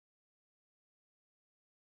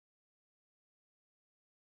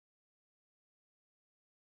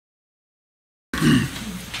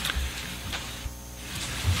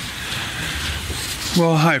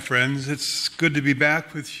Well, hi friends. It's good to be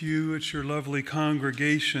back with you at your lovely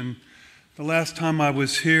congregation. The last time I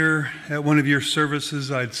was here at one of your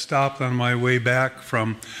services, I'd stopped on my way back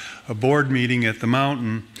from a board meeting at the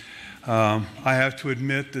mountain. I have to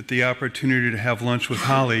admit that the opportunity to have lunch with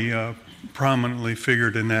Holly prominently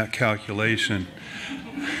figured in that calculation.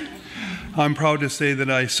 I'm proud to say that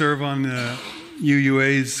I serve on the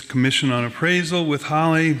UUA's Commission on Appraisal with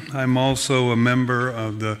Holly. I'm also a member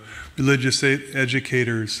of the Religious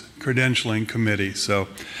Educators Credentialing Committee, so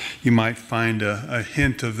you might find a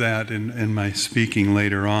hint of that in my speaking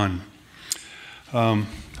later on. Oh,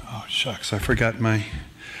 shucks, I forgot my...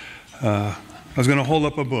 I was going to hold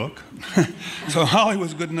up a book. So Holly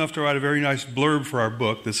was good enough to write a very nice blurb for our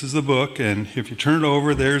book. This is the book, and if you turn it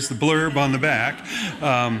over, there's the blurb on the back.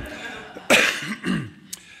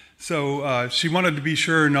 So she wanted to be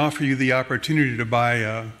sure and offer you the opportunity to buy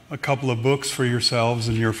a couple of books for yourselves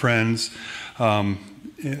and your friends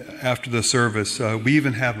after the service. We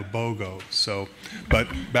even have a BOGO, but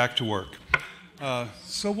back to work.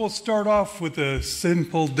 So we'll start off with a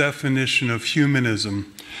simple definition of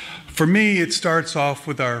humanism. For me, it starts off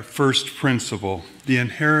with our first principle, the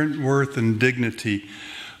inherent worth and dignity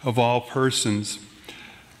of all persons.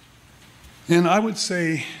 And I would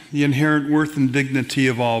say the inherent worth and dignity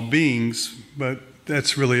of all beings, but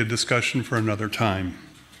that's really a discussion for another time.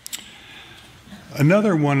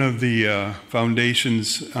 Another one of the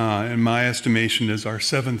foundations, in my estimation, is our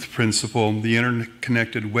seventh principle, the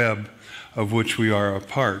interconnected web of which we are a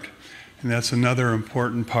part. And that's another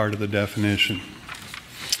important part of the definition.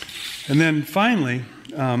 And then finally,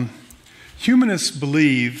 humanists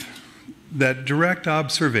believe that direct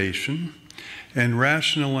observation and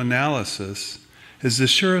rational analysis is the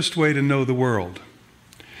surest way to know the world.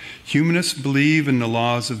 Humanists believe in the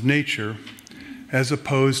laws of nature as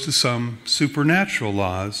opposed to some supernatural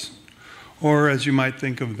laws, or as you might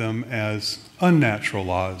think of them as unnatural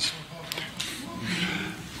laws.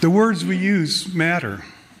 The words we use matter.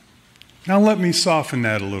 Now let me soften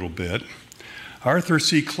that a little bit. Arthur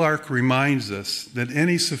C. Clarke reminds us that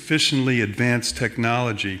any sufficiently advanced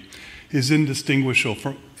technology is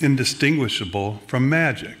indistinguishable from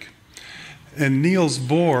magic. And Niels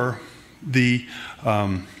Bohr, the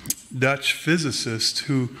Dutch physicist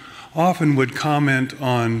who often would comment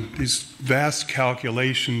on these vast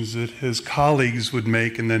calculations that his colleagues would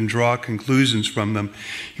make and then draw conclusions from them,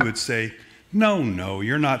 he would say, no,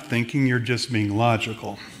 you're not thinking, you're just being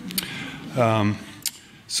logical.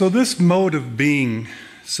 So this mode of being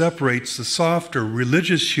separates the softer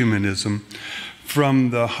religious humanism from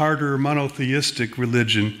the harder monotheistic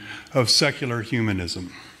religion of secular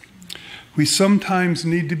humanism. We sometimes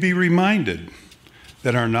need to be reminded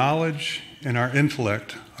that our knowledge and our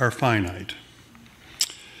intellect are finite.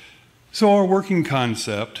 So our working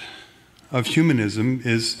concept of humanism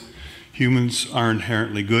is humans are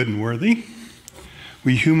inherently good and worthy.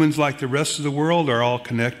 We humans, like the rest of the world, are all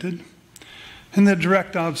connected. And that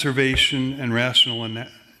direct observation and rational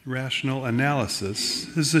analysis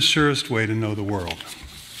is the surest way to know the world.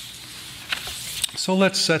 So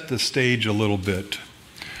let's set the stage a little bit.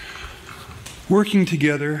 Working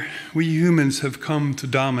together, we humans have come to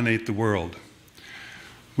dominate the world.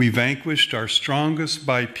 We vanquished our strongest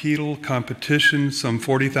bipedal competition some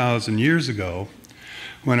 40,000 years ago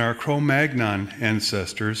when our Cro-Magnon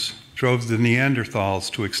ancestors drove the Neanderthals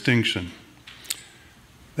to extinction.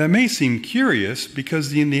 That may seem curious because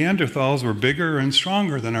the Neanderthals were bigger and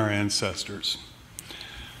stronger than our ancestors.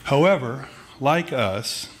 However, like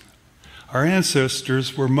us, our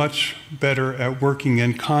ancestors were much better at working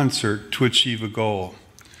in concert to achieve a goal.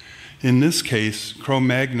 In this case,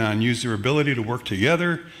 Cro-Magnon used their ability to work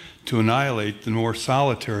together to annihilate the more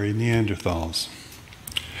solitary Neanderthals.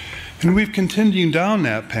 And we've continued down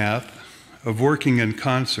that path of working in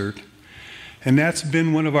concert, and that's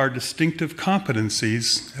been one of our distinctive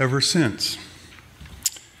competencies ever since.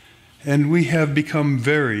 And we have become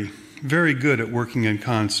very, very good at working in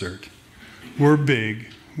concert. We're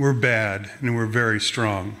big, we're bad, and we're very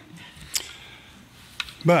strong.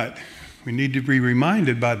 But we need to be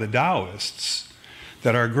reminded by the Taoists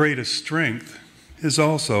that our greatest strength is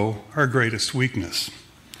also our greatest weakness.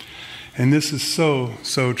 And this is so,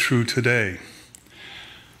 so true today.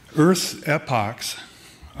 Earth's epochs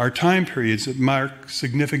are time periods that mark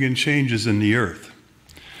significant changes in the Earth.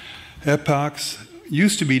 Epochs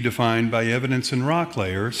used to be defined by evidence in rock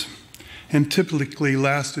layers and typically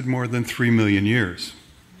lasted more than 3 million years.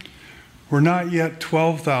 We're not yet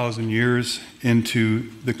 12,000 years into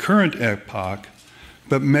the current epoch,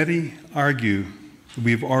 but many argue that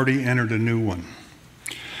we've already entered a new one.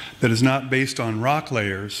 that is not based on rock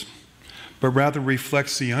layers, but rather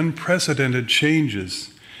reflects the unprecedented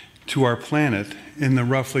changes to our planet in the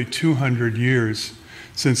roughly 200 years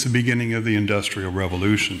since the beginning of the Industrial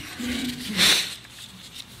Revolution.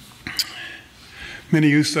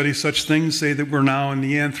 Many who study such things say that we're now in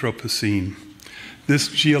the Anthropocene. This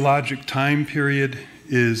geologic time period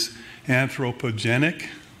is anthropogenic.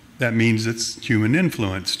 That means it's human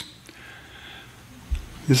influenced.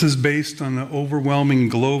 This is based on the overwhelming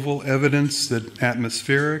global evidence that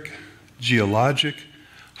atmospheric, geologic,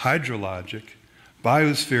 hydrologic,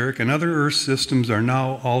 biospheric, and other Earth systems are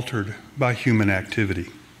now altered by human activity.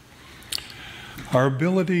 Our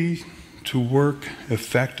ability to work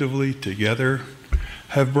effectively together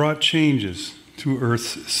have brought changes to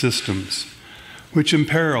Earth's systems, which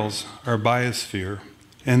imperils our biosphere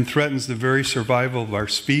and threatens the very survival of our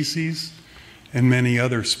species and many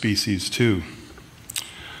other species too.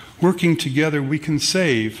 Working together, we can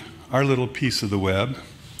save our little piece of the web.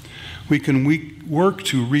 We can work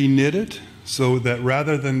to re-knit it so that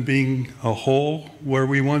rather than being a hole where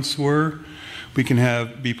we once were, we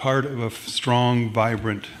can be part of a strong,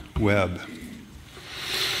 vibrant web.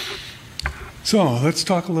 So let's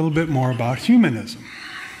talk a little bit more about humanism.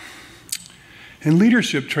 In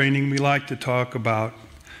leadership training, we like to tell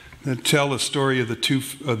the story of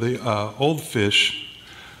the old fish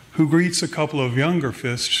who greets a couple of younger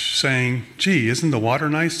fish saying, "Gee, isn't the water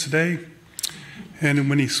nice today?" And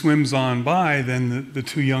when he swims on by, then the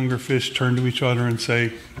two younger fish turn to each other and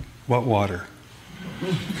say, "What water?"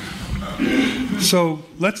 So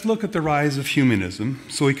let's look at the rise of humanism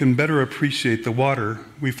so we can better appreciate the water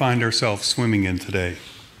we find ourselves swimming in today.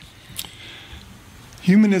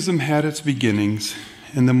 Humanism had its beginnings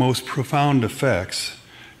and the most profound effects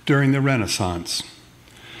during the Renaissance.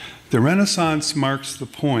 The Renaissance marks the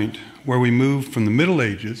point where we move from the Middle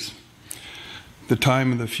Ages, the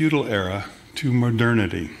time of the feudal era, to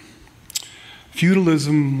modernity.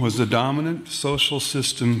 Feudalism was the dominant social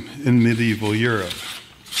system in medieval Europe.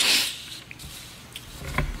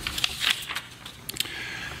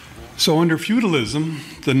 So under feudalism,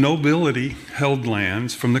 the nobility held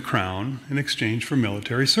lands from the crown in exchange for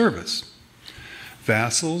military service.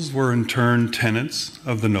 Vassals were in turn tenants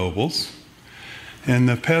of the nobles, and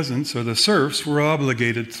the peasants or the serfs were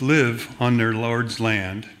obligated to live on their lord's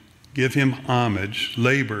land, give him homage,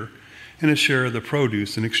 labor, and a share of the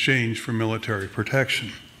produce in exchange for military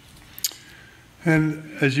protection.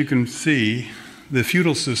 And as you can see, the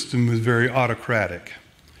feudal system was very autocratic.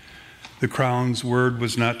 The crown's word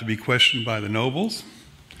was not to be questioned by the nobles.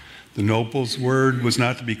 The nobles' word was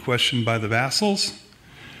not to be questioned by the vassals.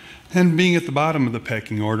 And being at the bottom of the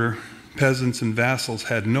pecking order, peasants and vassals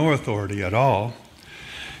had no authority at all.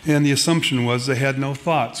 And the assumption was they had no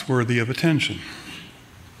thoughts worthy of attention.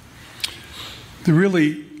 The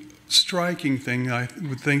really striking thing, I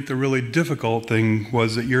would think the really difficult thing,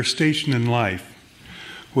 was that your station in life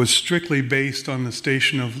was strictly based on the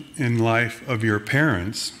station in life of your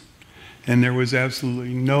parents, and there was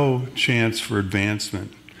absolutely no chance for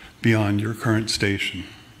advancement beyond your current station.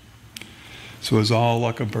 So it was all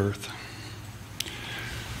like a birth.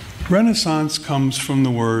 Renaissance comes from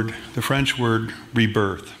the French word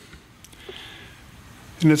rebirth.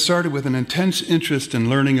 And it started with an intense interest in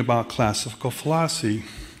learning about classical philosophy.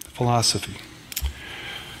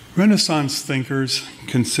 Renaissance thinkers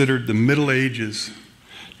considered the Middle Ages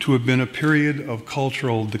to have been a period of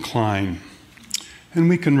cultural decline. And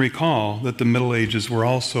we can recall that the Middle Ages were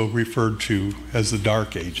also referred to as the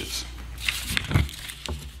Dark Ages.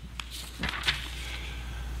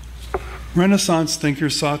 Renaissance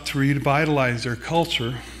thinkers sought to revitalize their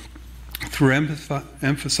culture through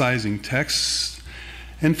emphasizing texts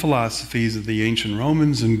and philosophies of the ancient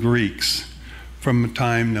Romans and Greeks from a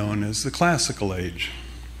time known as the Classical Age.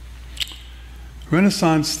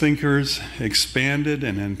 Renaissance thinkers expanded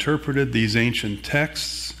and interpreted these ancient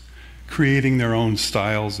texts, creating their own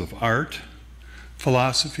styles of art,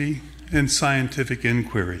 philosophy, and scientific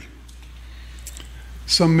inquiry.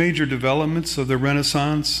 Some major developments of the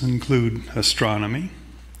Renaissance include astronomy,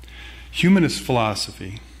 humanist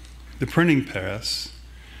philosophy, the printing press,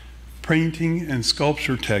 painting and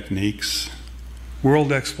sculpture techniques,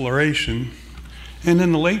 world exploration, and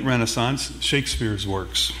in the late Renaissance, Shakespeare's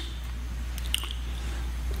works.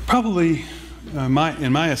 Probably, in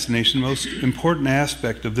my estimation, the most important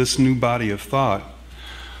aspect of this new body of thought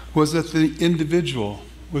was that the individual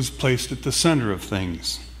was placed at the center of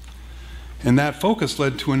things. And that focus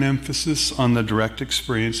led to an emphasis on the direct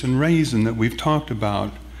experience and reason that we've talked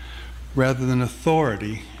about, rather than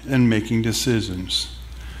authority in making decisions,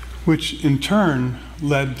 which in turn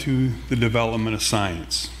led to the development of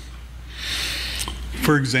science.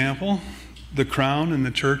 For example, the Crown and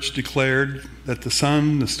the Church declared that the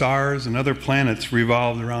sun, the stars, and other planets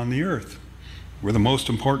revolved around the earth. We're the most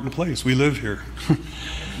important place. We live here.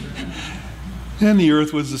 And the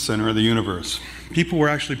earth was the center of the universe. People were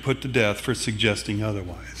actually put to death for suggesting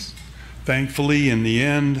otherwise. Thankfully, in the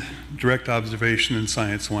end, direct observation and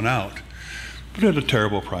science won out, but at a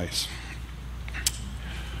terrible price.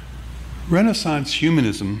 Renaissance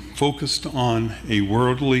humanism focused on a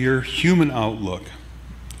worldlier human outlook,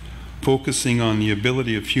 focusing on the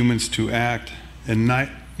ability of humans to act and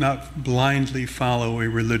not blindly follow a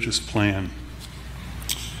religious plan.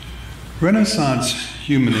 Renaissance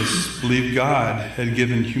humanists believed God had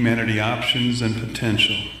given humanity options and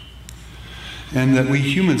potential, and that we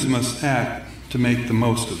humans must act to make the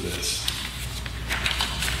most of this.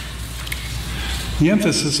 The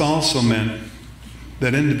emphasis also meant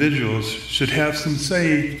that individuals should have some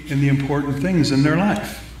say in the important things in their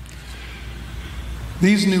life.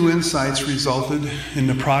 These new insights resulted in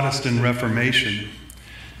the Protestant Reformation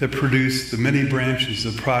that produced the many branches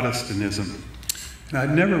of Protestantism. And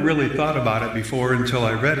I'd never really thought about it before until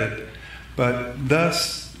I read it, but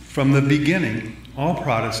thus, from the beginning, all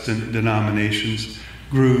Protestant denominations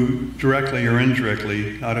grew directly or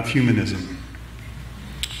indirectly out of humanism.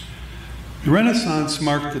 The Renaissance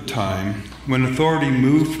marked the time when authority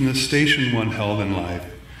moved from the station one held in life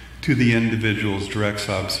to the individual's direct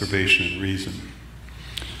observation and reason.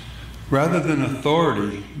 Rather than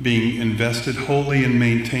authority being invested wholly in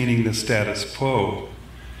maintaining the status quo,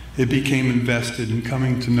 it became invested in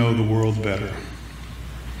coming to know the world better.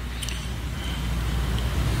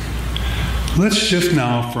 Let's shift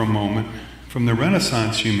now for a moment from the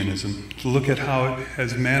Renaissance humanism to look at how it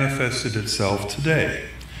has manifested itself today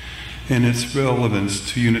and its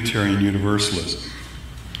relevance to Unitarian Universalism.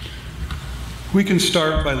 We can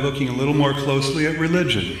start by looking a little more closely at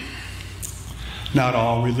religion. Not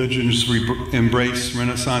all religions embrace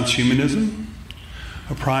Renaissance humanism,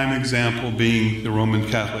 a prime example being the Roman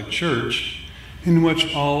Catholic Church, in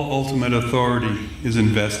which all ultimate authority is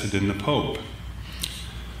invested in the Pope.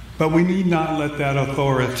 But we need not let that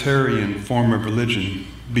authoritarian form of religion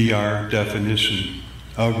be our definition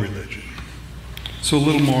of religion. So a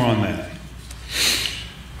little more on that.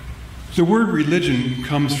 The word religion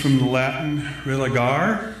comes from the Latin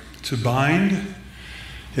religare, to bind.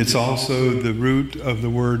 It's also the root of the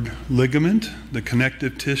word ligament, the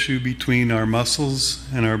connective tissue between our muscles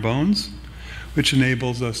and our bones, which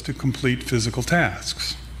enables us to complete physical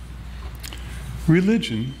tasks.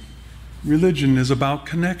 Religion is about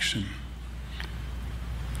connection.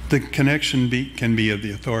 The connection can be of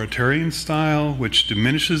the authoritarian style, which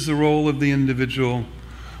diminishes the role of the individual,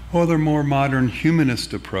 or the more modern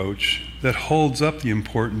humanist approach that holds up the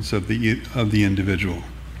importance of the individual.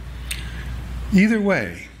 Either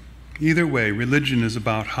way, religion is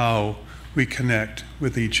about how we connect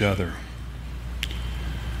with each other.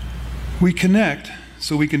 We connect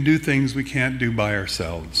so we can do things we can't do by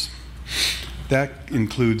ourselves. That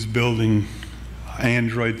includes building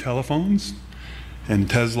Android telephones and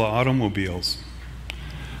Tesla automobiles.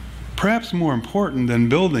 Perhaps more important than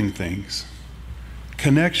building things,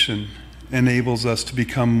 connection enables us to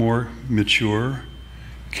become more mature,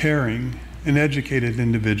 caring, and educated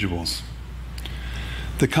individuals.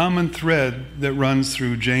 The common thread that runs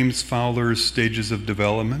through James Fowler's stages of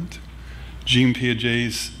development, Jean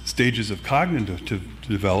Piaget's stages of cognitive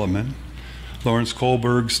development, Lawrence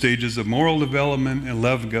Kohlberg's stages of moral development, and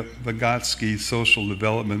Lev Vygotsky's social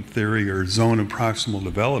development theory, or zone of proximal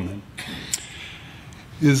development,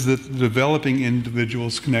 is the developing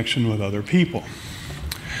individual's connection with other people.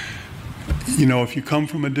 You know, if you come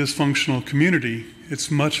from a dysfunctional community,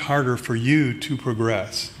 it's much harder for you to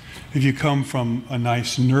progress. If you come from a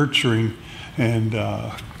nice, nurturing, and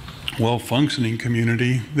well-functioning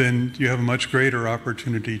community, then you have a much greater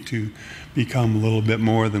opportunity to become a little bit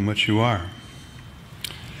more than what you are.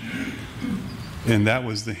 And that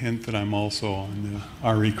was the hint that I'm also on the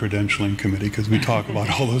RE credentialing committee, because we talk about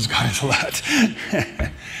all those guys a lot.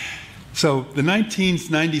 So the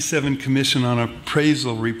 1997 Commission on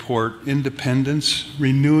Appraisal report, Independence,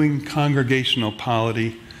 Renewing Congregational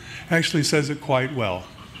Polity, actually says it quite well.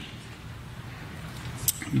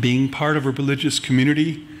 Being part of a religious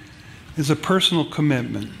community is a personal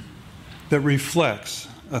commitment that reflects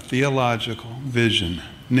a theological vision,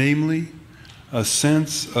 namely a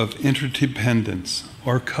sense of interdependence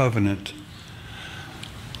or covenant,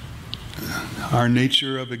 our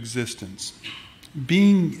nature of existence.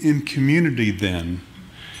 Being in community, then,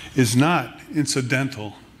 is not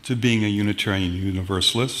incidental to being a Unitarian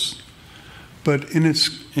Universalist, but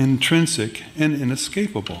intrinsic and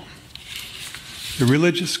inescapable. The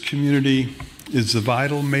religious community is the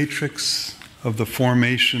vital matrix of the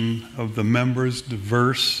formation of the members'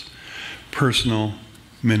 diverse personal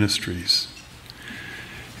ministries.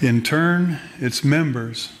 In turn, its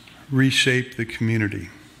members reshape the community.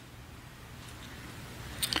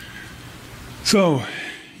 So,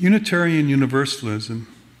 Unitarian Universalism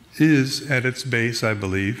is, at its base, I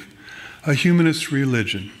believe, a humanist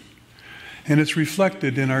religion, and it's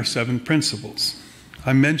reflected in our 7 principles.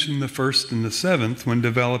 I mentioned the first and the 7th when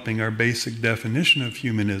developing our basic definition of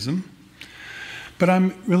humanism, but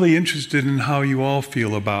I'm really interested in how you all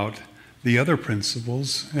feel about the other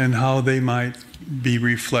principles and how they might be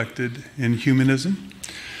reflected in humanism.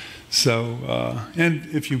 So, and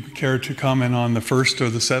if you care to comment on the 1st or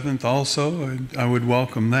the 7th also, I would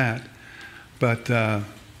welcome that. But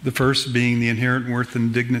the first being the inherent worth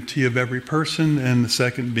and dignity of every person, and the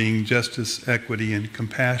second being justice, equity, and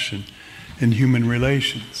compassion in human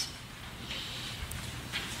relations.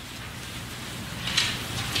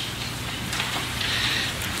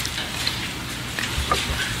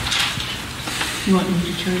 You want me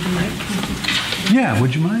to turn the mic? Yeah,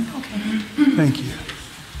 would you mind? Okay. Thank you.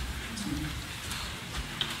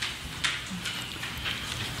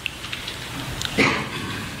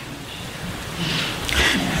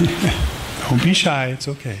 Don't be shy, it's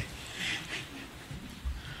okay.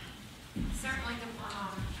 Certainly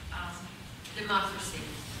democracy.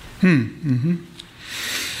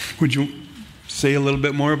 Would you say a little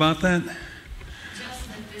bit more about that? Just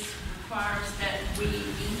that this requires that we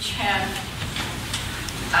each have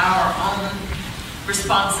our own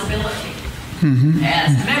responsibility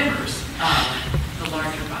as members of the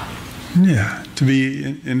larger body. Yeah, to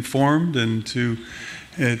be informed and to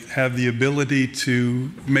have the ability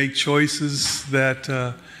to make choices that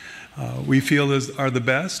we feel are the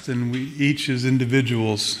best, and we each as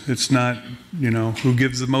individuals. It's not, who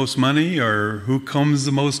gives the most money or who comes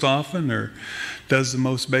the most often or does the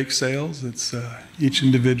most bake sales. It's each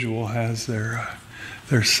individual has their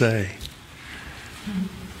say.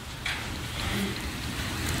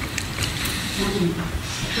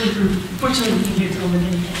 Fortunately, we can get over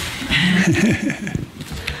it.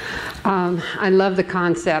 I love the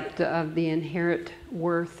concept of the inherent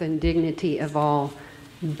worth and dignity of all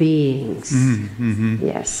beings.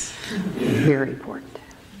 Yes, very important.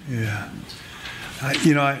 Yeah.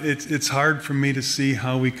 It's hard for me to see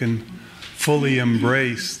how we can fully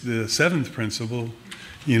embrace the 7th principle,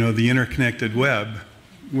 the interconnected web,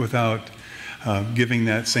 without giving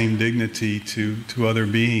that same dignity to other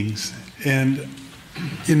beings. And,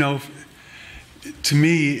 to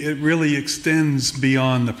me, it really extends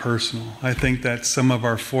beyond the personal. I think that some of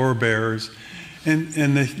our forebears and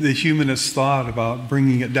the humanist thought about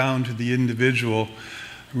bringing it down to the individual,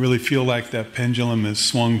 I really feel like that pendulum has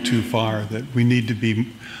swung too far, that we need to be,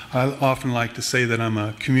 I often like to say that I'm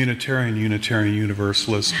a communitarian Unitarian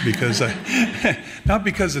Universalist, because not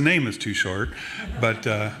because the name is too short, but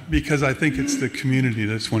because I think it's the community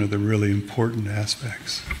that's one of the really important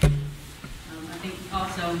aspects. I think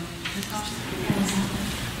also,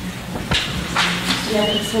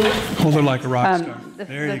 Hold her like a rock star.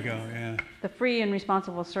 There you go, yeah. the free and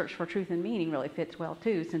responsible search for truth and meaning really fits well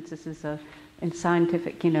too, since this is in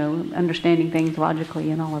scientific, understanding things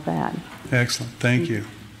logically and all of that. Excellent, thank you.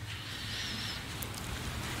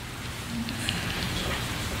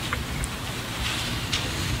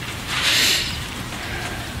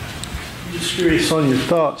 Just curious on your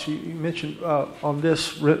thoughts. You mentioned on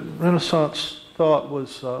this Renaissance thought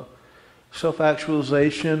was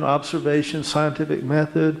self-actualization, observation, scientific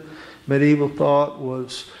method. Medieval thought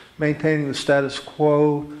was maintaining the status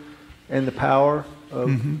quo and the power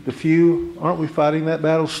of the few. Aren't we fighting that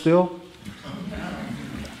battle still?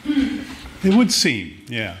 It would seem,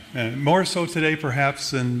 yeah. More so today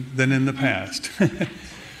perhaps than in the past.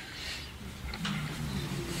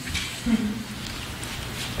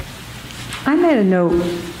 I made a note,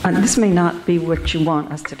 this may not be what you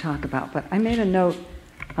want us to talk about, but I made a note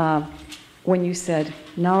when you said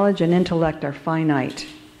knowledge and intellect are finite.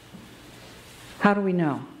 How do we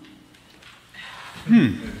know?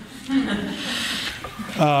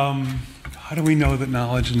 How do we know that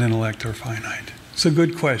knowledge and intellect are finite? It's a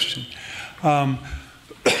good question. I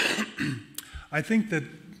think that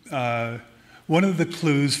one of the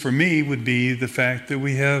clues for me would be the fact that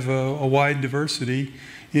we have a wide diversity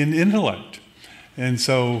in intellect. And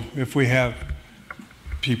so if we have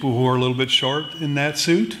people who are a little bit short in that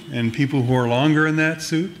suit and people who are longer in that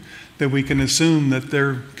suit, that we can assume that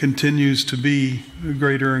there continues to be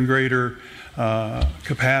greater and greater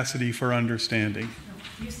capacity for understanding.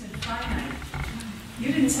 You said finite.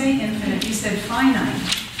 You didn't say infinite, you said finite.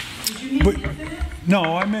 Did you mean infinite?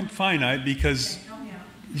 No, I meant finite because,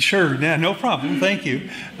 Sure, yeah, no problem. Thank you.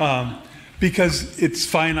 Because it's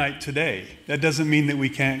finite today. That doesn't mean that we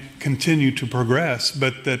can't continue to progress,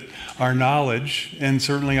 but that our knowledge and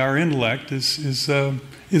certainly our intellect is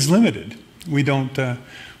limited.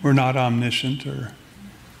 We're not omniscient or.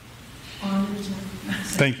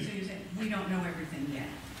 Thank you. So you said we don't know everything yet.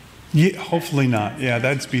 Yeah, hopefully not. Yeah,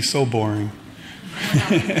 that'd be so boring.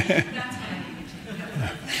 That's what I needed to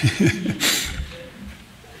know.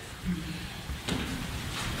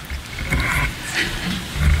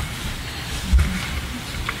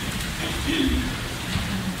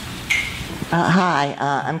 Hi,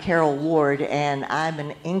 I'm Carol Ward, and I'm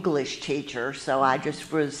an English teacher, so I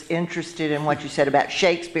just was interested in what you said about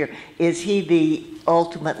Shakespeare. Is he the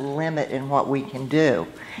ultimate limit in what we can do?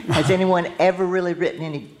 Has anyone ever really written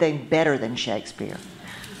anything better than Shakespeare?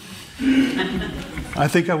 I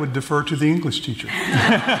think I would defer to the English teacher.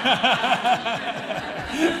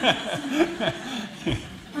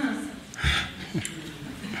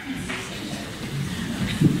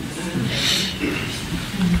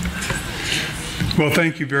 Well,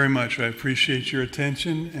 thank you very much. I appreciate your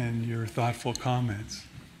attention and your thoughtful comments.